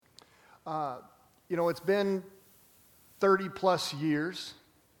It's been 30 plus years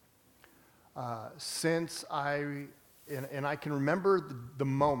since I can remember the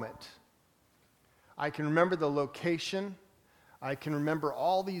moment. I can remember the location. I can remember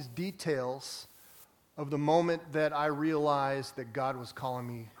all these details of the moment that I realized that God was calling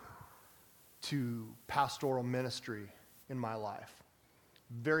me to pastoral ministry in my life.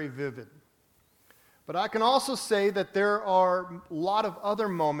 Very vivid. But I can also say that there are a lot of other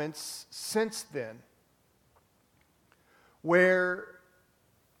moments since then where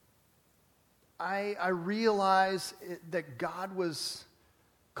I realized that God was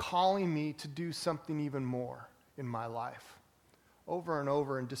calling me to do something even more in my life, over and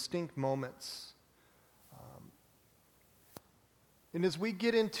over in distinct moments. And as we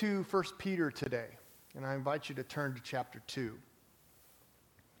get into 1 Peter today, and I invite you to turn to chapter 2,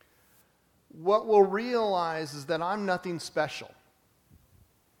 what we'll realize is that I'm nothing special.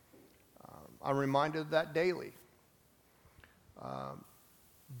 I'm reminded of that daily.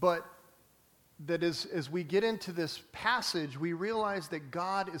 But that as we get into this passage, we realize that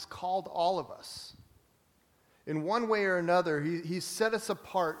God has called all of us. In one way or another, He's set us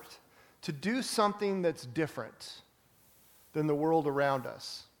apart to do something that's different than the world around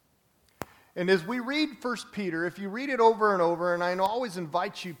us. And as we read 1 Peter, if you read it over and over, and I always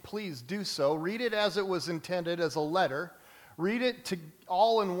invite you, please do so, read it as it was intended, as a letter. Read it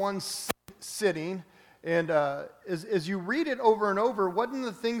all in one sitting. And as you read it over and over, one of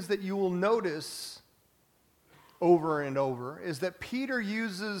the things that you will notice over and over is that Peter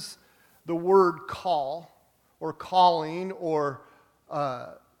uses the word call, or calling, or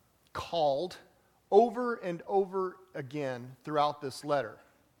called, over and over again throughout this letter.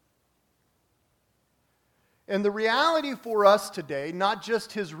 And the reality for us today, not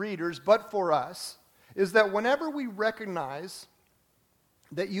just his readers, but for us, is that whenever we recognize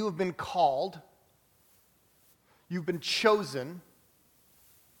that you have been called, you've been chosen,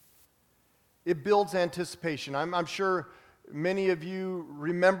 it builds anticipation. I'm sure many of you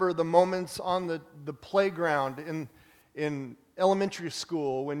remember the moments on the playground in elementary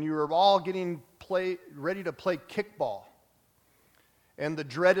school when you were all getting ready to play kickball. And the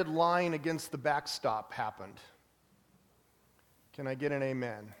dreaded line against the backstop happened. Can I get an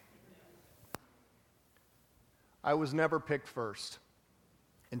amen? I was never picked first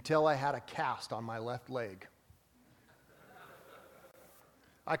until I had a cast on my left leg.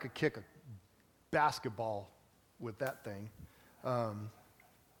 I could kick a basketball with that thing.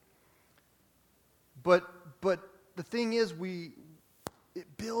 But the thing is,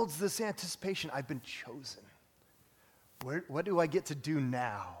 it builds this anticipation. I've been chosen. What do I get to do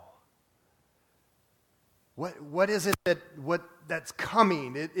now? What is it that's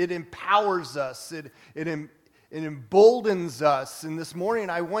coming? It empowers us. It emboldens us. And this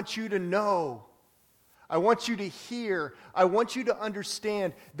morning, I want you to know, I want you to hear, I want you to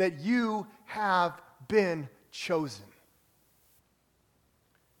understand that you have been chosen.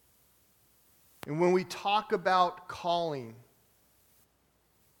 And when we talk about calling,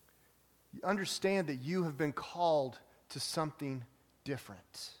 you understand that you have been called to something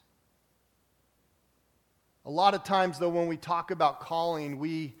different. A lot of times, though, when we talk about calling,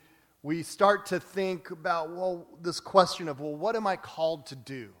 we start to think about, this question of, what am I called to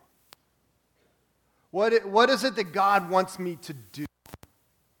do? What is it that God wants me to do?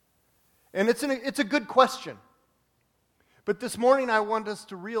 And it's a good question. But this morning, I want us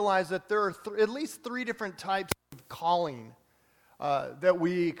to realize that there are at least three different types of calling that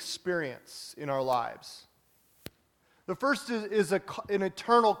we experience in our lives. The first is an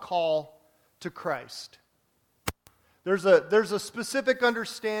eternal call to Christ. There's a specific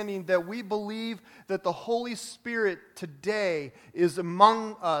understanding that we believe that the Holy Spirit today is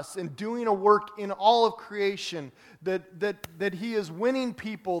among us and doing a work in all of creation, that He is winning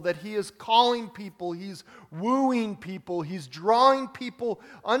people, that He is calling people, He's wooing people, He's drawing people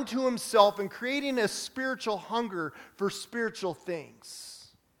unto Himself and creating a spiritual hunger for spiritual things.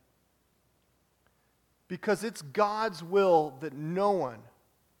 Because it's God's will that no one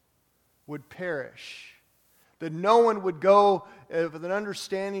would perish, that no one would go with an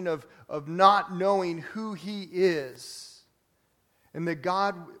understanding of not knowing who He is, and that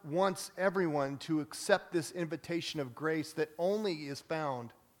God wants everyone to accept this invitation of grace that only is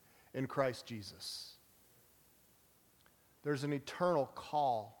found in Christ Jesus. There's an eternal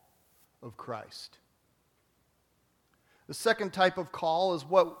call of Christ. The second type of call is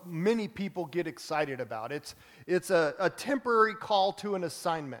what many people get excited about. It's a temporary call to an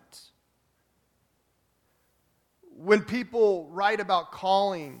assignment. When people write about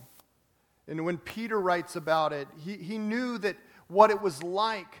calling, and when Peter writes about it, he knew that what it was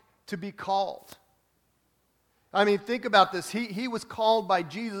like to be called. I mean, think about this. He was called by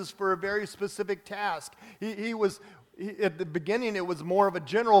Jesus for a very specific task. At the beginning, it was more of a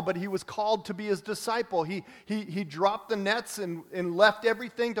general, but he was called to be his disciple. He dropped the nets and left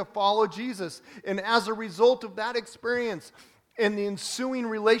everything to follow Jesus. And as a result of that experience and the ensuing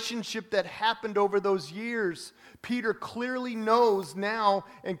relationship that happened over those years, Peter clearly knows now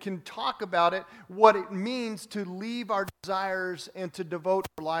and can talk about it, what it means to leave our desires and to devote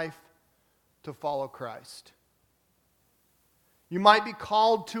our life to follow Christ. You might be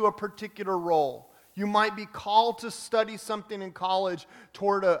called to a particular role. You might be called to study something in college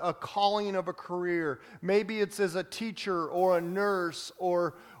toward a calling of a career. Maybe it's as a teacher or a nurse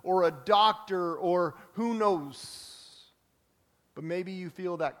or a doctor or who knows. But maybe you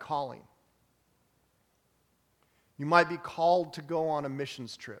feel that calling. You might be called to go on a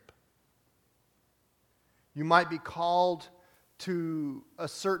missions trip. You might be called to a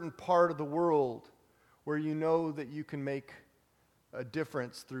certain part of the world where you know that you can make a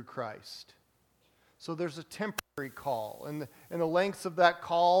difference through Christ. So there's a temporary call, and the lengths of that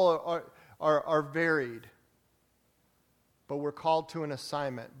call are varied. But we're called to an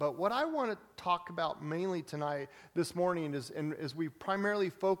assignment. But what I want to talk about mainly tonight, this morning, is, and as we primarily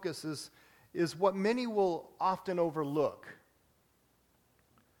focus, is what many will often overlook.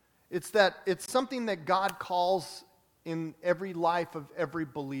 It's something that God calls in every life of every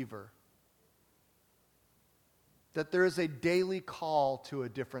believer. That there is a daily call to a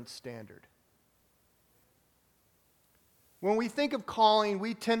different standard. When we think of calling,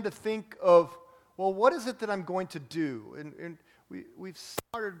 we tend to think of, well, what is it that I'm going to do? And we've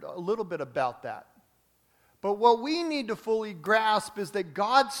started a little bit about that. But what we need to fully grasp is that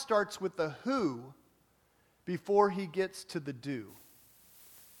God starts with the who before he gets to the do.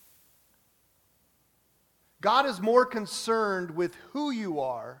 God is more concerned with who you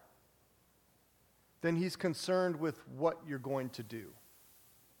are than he's concerned with what you're going to do.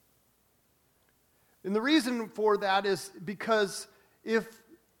 And the reason for that is because if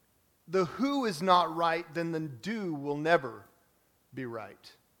the who is not right, then the do will never be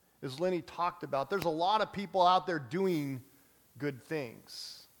right. As Lenny talked about, there's a lot of people out there doing good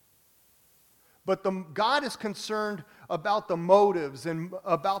things. But God is concerned about the motives and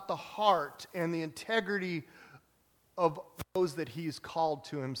about the heart and the integrity of those that he's called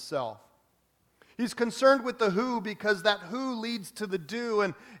to himself. He's concerned with the who because that who leads to the do.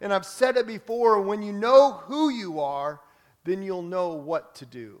 And I've said it before, when you know who you are, then you'll know what to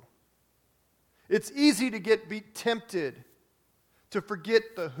do. It's easy to be tempted to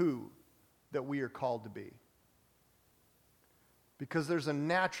forget the who that we are called to be. Because there's a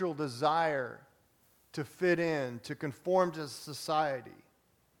natural desire to fit in, to conform to society.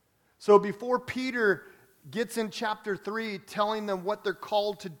 So before Peter gets in chapter 3 telling them what they're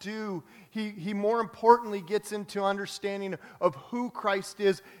called to do, he more importantly gets into understanding of who Christ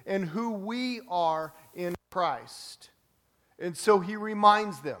is and who we are in Christ. And so he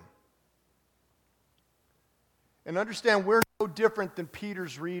reminds them. And understand, we're no different than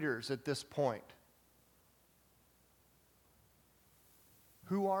Peter's readers at this point.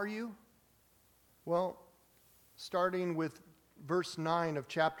 Who are you? Well, starting with verse 9 of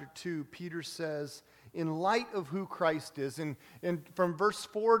chapter 2, Peter says, in light of who Christ is, and from verse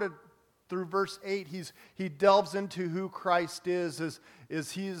 4 through verse 8, he delves into who Christ is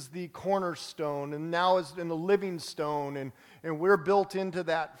he is the cornerstone, and now is in the living stone, and we're built into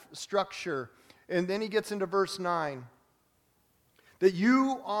that structure. And then he gets into verse 9, that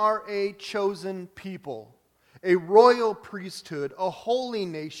you are a chosen people, a royal priesthood, a holy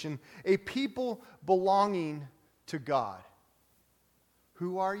nation, a people belonging to God.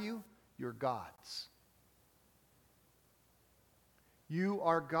 Who are you? You're God's. You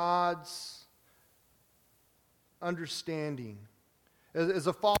are God's understanding. As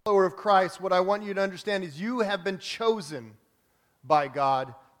a follower of Christ, what I want you to understand is you have been chosen by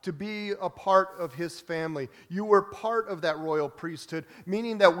God to be a part of his family. You were part of that royal priesthood,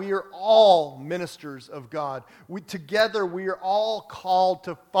 meaning that we are all ministers of God. Together, we are all called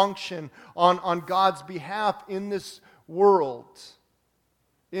to function on God's behalf in this world,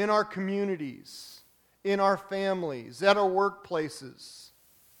 in our communities, in our families, at our workplaces.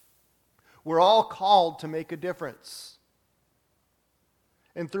 We're all called to make a difference.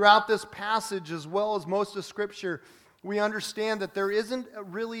 And throughout this passage, as well as most of Scripture, we understand that there isn't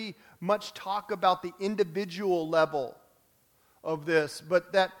really much talk about the individual level of this,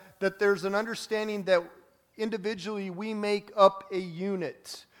 but that there's an understanding that individually we make up a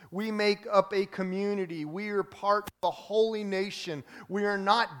unit. We make up a community. We are part of a holy nation. We are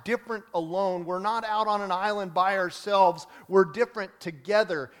not different alone. We're not out on an island by ourselves. We're different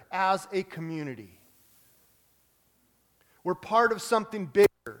together as a community. We're part of something bigger.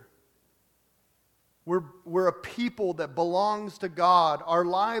 We're a people that belongs to God. Our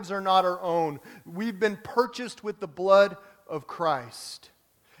lives are not our own. We've been purchased with the blood of Christ.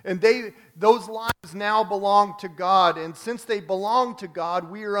 And those lives now belong to God. And since they belong to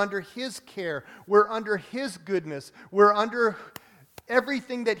God, we are under His care. We're under His goodness. We're under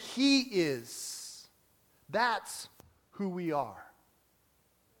everything that He is. That's who we are.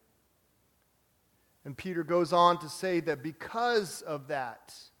 And Peter goes on to say that because of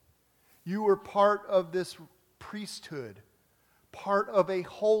that, you are part of this priesthood, part of a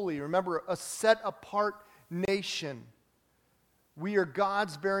holy, remember, a set-apart nation. We are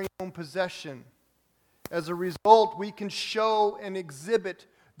God's very own possession. As a result, we can show and exhibit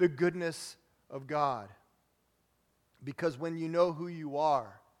the goodness of God. Because when you know who you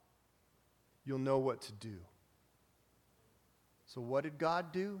are, you'll know what to do. So what did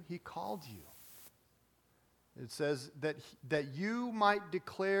God do? He called you. It says that you might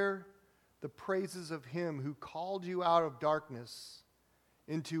declare the praises of Him who called you out of darkness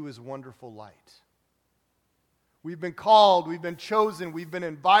into His wonderful light. We've been called, we've been chosen, we've been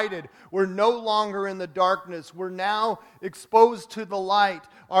invited. We're no longer in the darkness. We're now exposed to the light.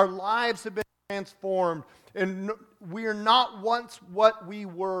 Our lives have been transformed, and we are not once what we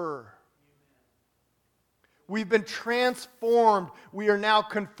were. We've been transformed. We are now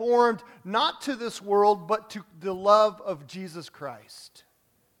conformed not to this world, but to the love of Jesus Christ.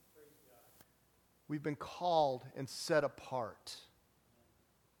 We've been called and set apart.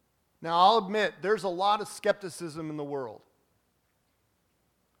 Now, I'll admit, there's a lot of skepticism in the world.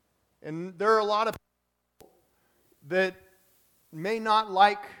 And there are a lot of people that may not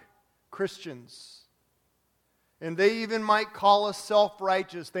like Christians. And they even might call us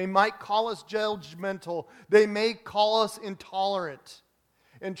self-righteous. They might call us judgmental. They may call us intolerant.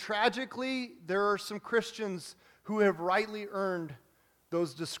 And tragically, there are some Christians who have rightly earned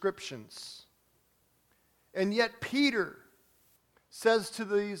those descriptions. And yet Peter says to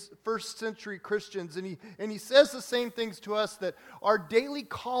these first century Christians, and he says the same things to us, that our daily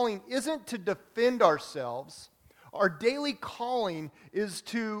calling isn't to defend ourselves. Our daily calling is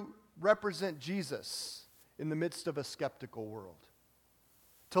to represent Jesus in the midst of a skeptical world.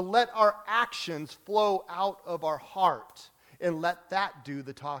 To let our actions flow out of our heart and let that do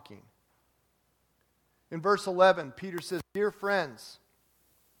the talking. In verse 11, Peter says, "Dear friends,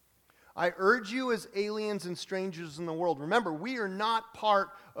 I urge you as aliens and strangers in the world." Remember, we are not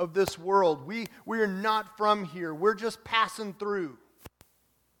part of this world. We are not from here. We're just passing through.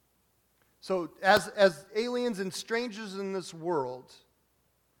 So as aliens and strangers in this world,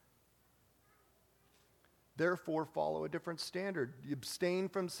 therefore follow a different standard. Abstain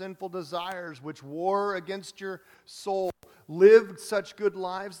from sinful desires which war against your soul. Live such good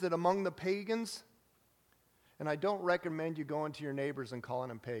lives that among the pagans, and I don't recommend you going to your neighbors and calling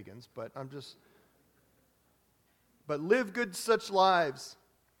them pagans, but live good such lives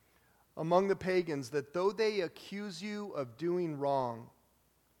among the pagans, that though they accuse you of doing wrong,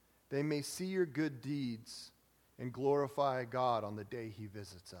 they may see your good deeds and glorify God on the day He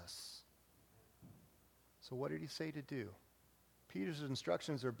visits us. So what did he say to do? Peter's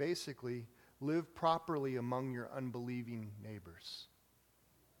instructions are basically, live properly among your unbelieving neighbors.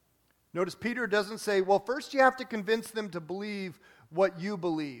 Notice Peter doesn't say, well, first you have to convince them to believe what you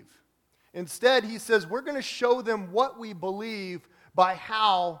believe. Instead, he says, we're going to show them what we believe by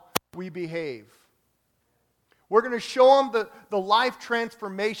how we behave. We're going to show them the life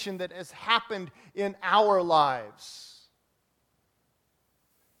transformation that has happened in our lives.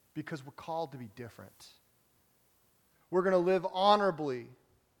 Because we're called to be different. We're going to live honorably.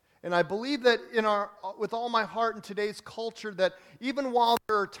 And I believe that with all my heart in today's culture, that even while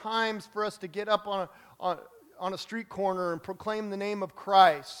there are times for us to get up on a street corner and proclaim the name of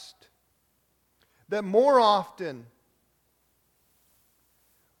Christ, that more often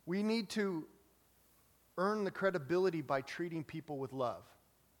we need to earn the credibility by treating people with love.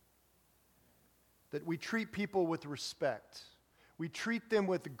 That we treat people with respect. We treat them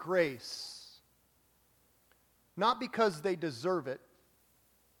with grace. Not because they deserve it,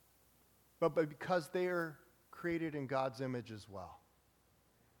 but because they are created in God's image as well.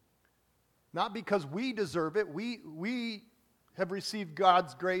 Not because we deserve it. We have received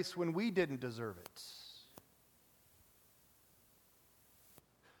God's grace when we didn't deserve it.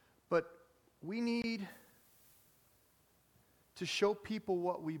 But we need to show people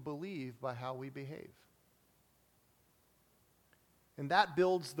what we believe by how we behave. And that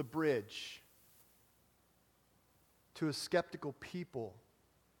builds the bridge to a skeptical people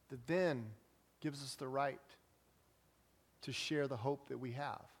that then gives us the right to share the hope that we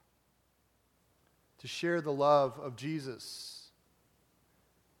have, to share the love of Jesus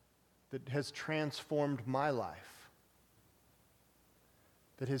that has transformed my life,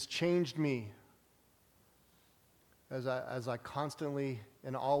 that has changed me as I constantly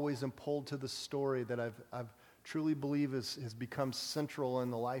and always am pulled to the story that I've truly believe has become central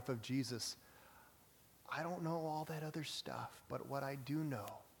in the life of Jesus. I don't know all that other stuff, but what I do know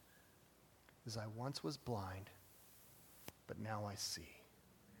is I once was blind, but now I see.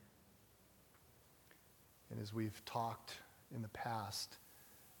 And as we've talked in the past,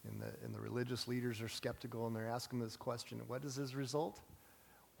 and the religious leaders are skeptical and they're asking this question, what is his result?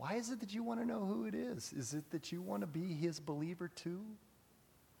 Why is it that you want to know who it is? Is it that you want to be his believer too?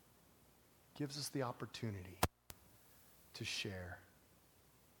 Gives us the opportunity to share.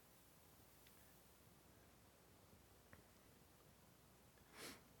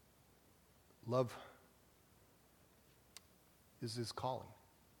 Love is his calling.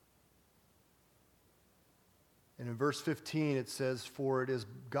 And in verse 15 it says, "For it is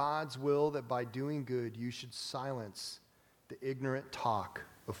God's will that by doing good you should silence the ignorant talk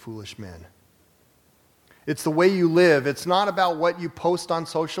of foolish men." It's the way you live. It's not about what you post on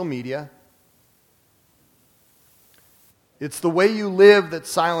social media. It's the way you live that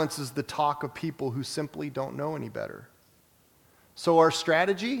silences the talk of people who simply don't know any better. So our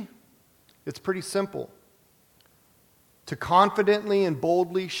strategy, it's pretty simple. To confidently and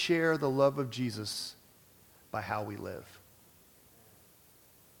boldly share the love of Jesus by how we live.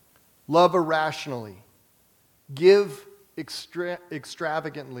 Love irrationally. Give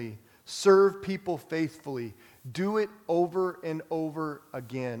extravagantly. Serve people faithfully. Do it over and over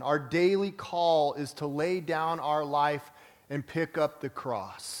again. Our daily call is to lay down our life and pick up the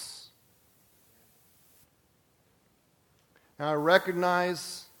cross. Now I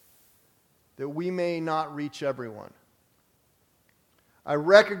recognize that we may not reach everyone. I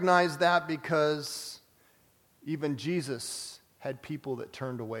recognize that because even Jesus had people that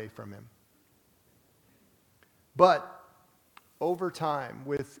turned away from him. But over time,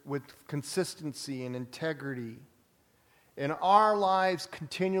 with consistency and integrity, and our lives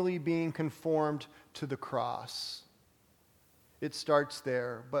continually being conformed to the cross, it starts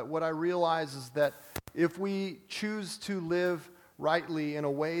there. But what I realize is that if we choose to live rightly in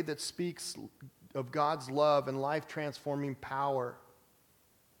a way that speaks of God's love and life-transforming power,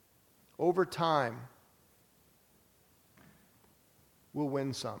 over time, we'll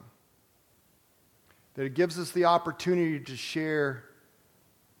win some. That it gives us the opportunity to share,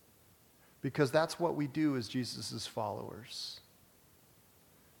 because that's what we do as Jesus' followers.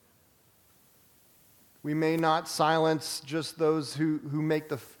 We may not silence just those who make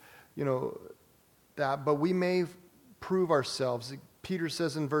that, but we may prove ourselves. Peter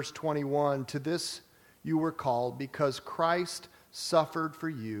says in verse 21, "To this you were called, because Christ suffered for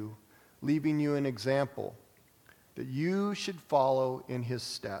you, leaving you an example, that you should follow in his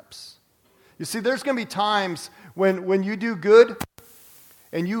steps." You see, there's going to be times when you do good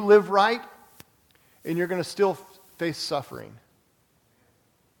and you live right, and you're going to still face suffering.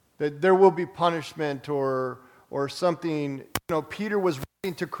 That there will be punishment or something. Peter was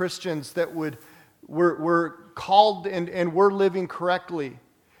writing to Christians that were called and were living correctly,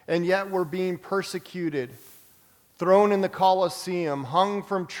 and yet were being persecuted, thrown in the Colosseum, hung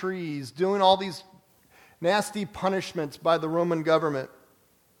from trees, doing all these nasty punishments by the Roman government.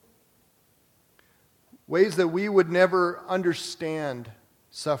 Ways that we would never understand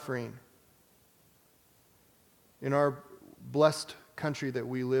suffering in our blessed country that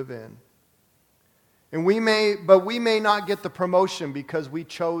we live in. And we may not get the promotion because we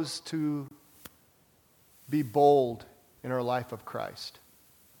chose to be bold in our life of Christ.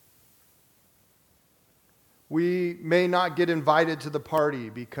 We may not get invited to the party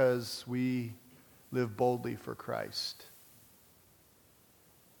because we live boldly for Christ.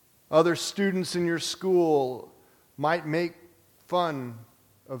 Other students in your school might make fun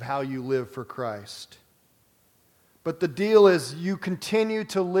of how you live for Christ. But the deal is you continue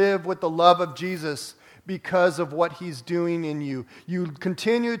to live with the love of Jesus because of what he's doing in you. You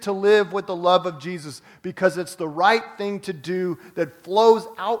continue to live with the love of Jesus because it's the right thing to do that flows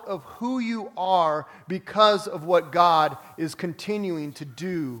out of who you are because of what God is continuing to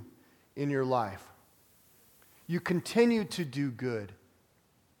do in your life. You continue to do good.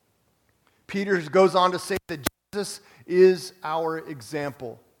 Peter goes on to say that Jesus is our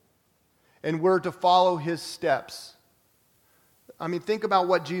example, and we're to follow his steps. think about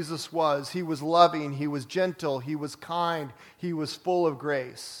what Jesus was. He was loving, he was gentle, he was kind, he was full of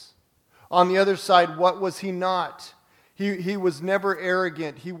grace. On the other side, what was he not? He was never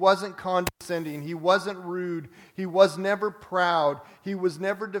arrogant. He wasn't condescending. He wasn't rude. He was never proud. He was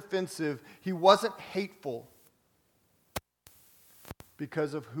never defensive. He wasn't hateful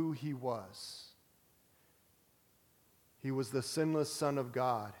because of who he was. He was the sinless Son of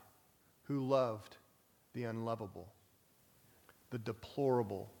God who loved the unlovable, the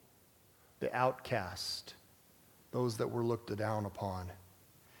deplorable, the outcast, those that were looked down upon.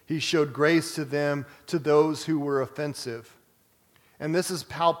 He showed grace to them, to those who were offensive. And this is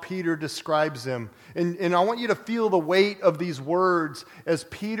how Peter describes him. And I want you to feel the weight of these words as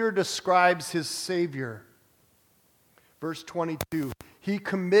Peter describes his Savior. Verse 22, he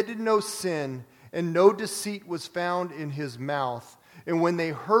committed no sin, and no deceit was found in his mouth. And when they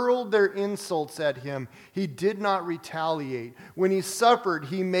hurled their insults at him, he did not retaliate. When he suffered,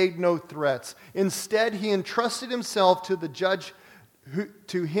 he made no threats. Instead, he entrusted himself to the judge,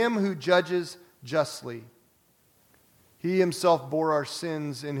 to him who judges justly. He himself bore our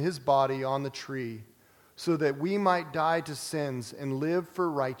sins in his body on the tree, so that we might die to sins and live for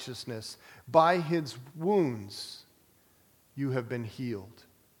righteousness. By his wounds you have been healed.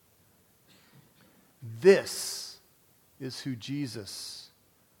 This is who Jesus,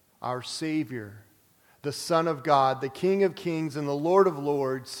 our Savior, the Son of God, the King of kings and the Lord of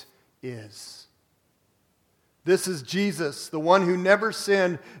lords, is. This is Jesus, the one who never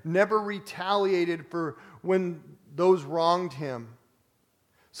sinned, never retaliated for when those wronged him.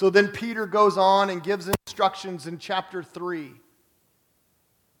 So then Peter goes on and gives instructions in chapter 3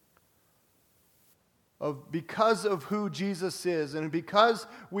 of because of who Jesus is, and because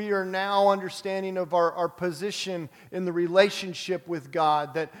we are now understanding of our position in the relationship with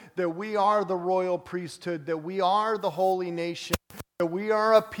God, that we are the royal priesthood, that we are the holy nation, that we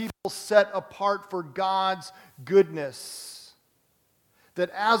are a people set apart for God's goodness,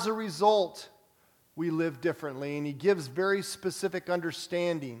 that as a result, we live differently. And he gives very specific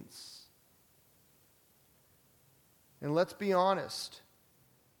understandings. And let's be honest.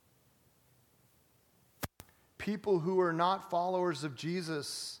 People who are not followers of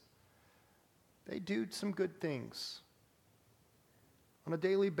Jesus, they do some good things on a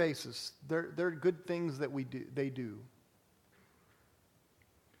daily basis. They're good things that they do.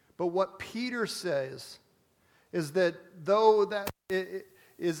 But what Peter says is that though that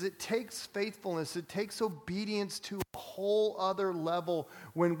it takes faithfulness, it takes obedience to a whole other level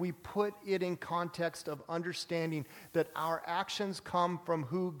when we put it in context of understanding that our actions come from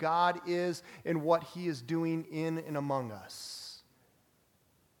who God is and what he is doing in and among us.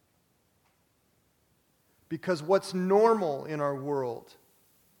 Because what's normal in our world,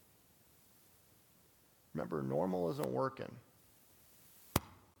 remember, normal isn't working.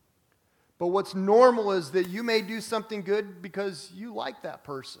 But what's normal is that you may do something good because you like that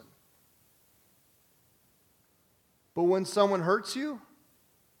person. But when someone hurts you,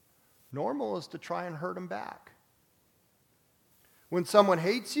 normal is to try and hurt them back. When someone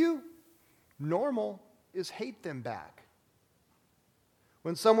hates you, normal is hate them back.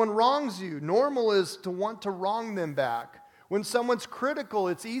 When someone wrongs you, normal is to want to wrong them back. When someone's critical,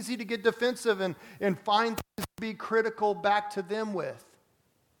 it's easy to get defensive and find things to be critical back to them with.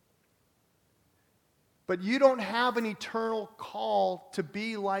 But you don't have an eternal call to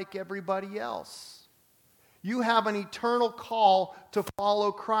be like everybody else. You have an eternal call to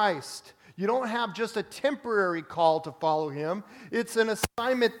follow Christ. You don't have just a temporary call to follow him. It's an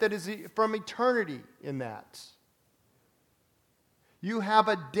assignment that is from eternity in that. You have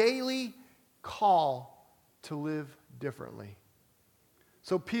a daily call to live differently.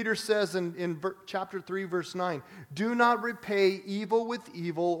 So Peter says in chapter 3, verse 9, do not repay evil with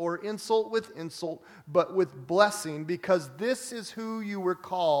evil or insult with insult, but with blessing, because this is who you were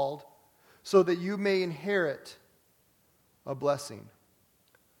called, so that you may inherit a blessing.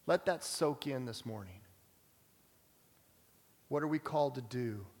 Let that soak in this morning. What are we called to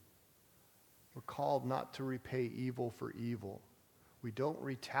do? We're called not to repay evil for evil. We don't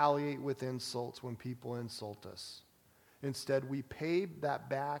retaliate with insults when people insult us. Instead, we pay that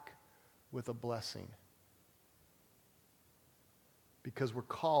back with a blessing. Because we're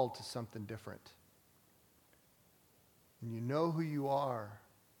called to something different. And you know who you are.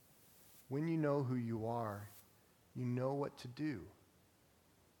 When you know who you are, you know what to do.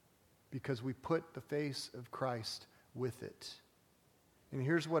 Because we put the face of Christ with it. And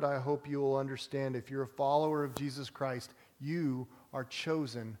here's what I hope you will understand. If you're a follower of Jesus Christ, you are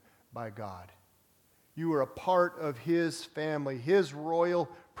chosen by God. You are a part of His family, His royal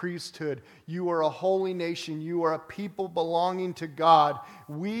priesthood. You are a holy nation. You are a people belonging to God.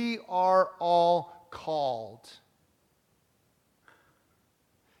 We are all called.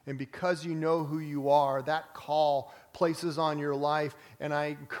 And because you know who you are, that call places on your life, and I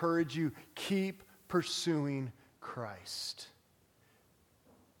encourage you, keep pursuing Christ.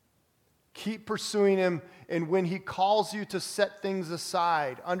 Keep pursuing Him, and when He calls you to set things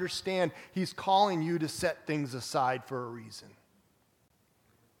aside, understand He's calling you to set things aside for a reason.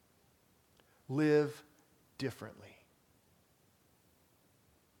 Live differently.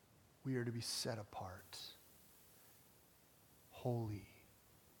 We are to be set apart, holy.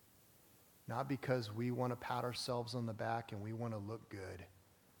 Not because we want to pat ourselves on the back and we want to look good.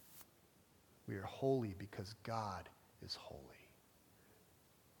 We are holy because God is holy.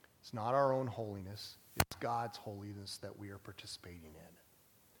 It's not our own holiness. It's God's holiness that we are participating in.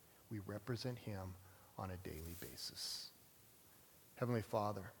 We represent Him on a daily basis. Heavenly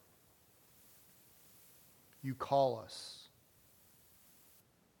Father, You call us.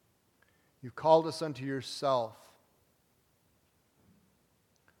 You've called us unto Yourself.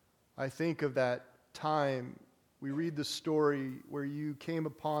 I think of that time we read the story where You came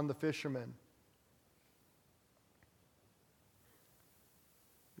upon the fishermen.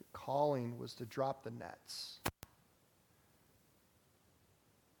 Your calling was to drop the nets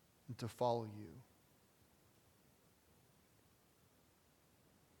and to follow You.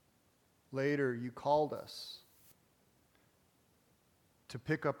 Later, You called us to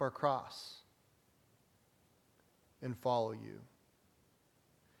pick up our cross and follow You.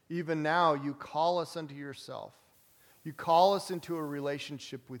 Even now, You call us unto Yourself. You call us into a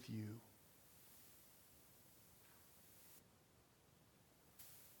relationship with You.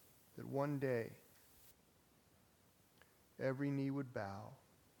 That one day, every knee would bow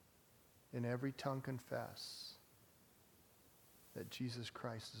and every tongue confess that Jesus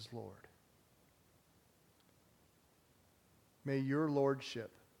Christ is Lord. May Your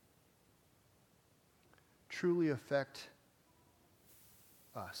Lordship truly affect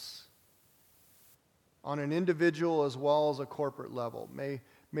us on an individual as well as a corporate level.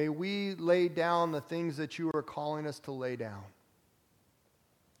 May we lay down the things that You are calling us to lay down.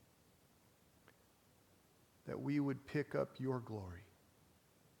 That we would pick up Your glory.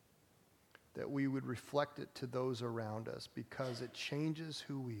 That we would reflect it to those around us because it changes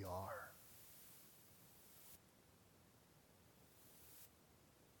who we are.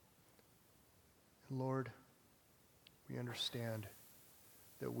 Lord, we understand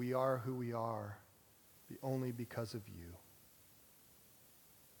that we are who we are only because of You.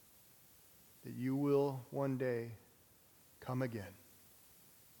 That You will one day come again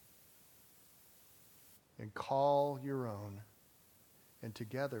and call Your own, and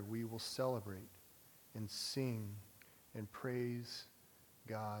together we will celebrate and sing and praise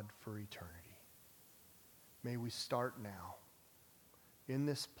God for eternity. May we start now, in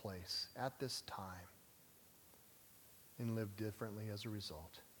this place, at this time, and live differently as a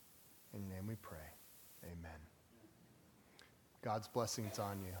result. In Your name we pray. Amen. God's blessings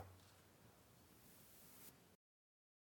on you.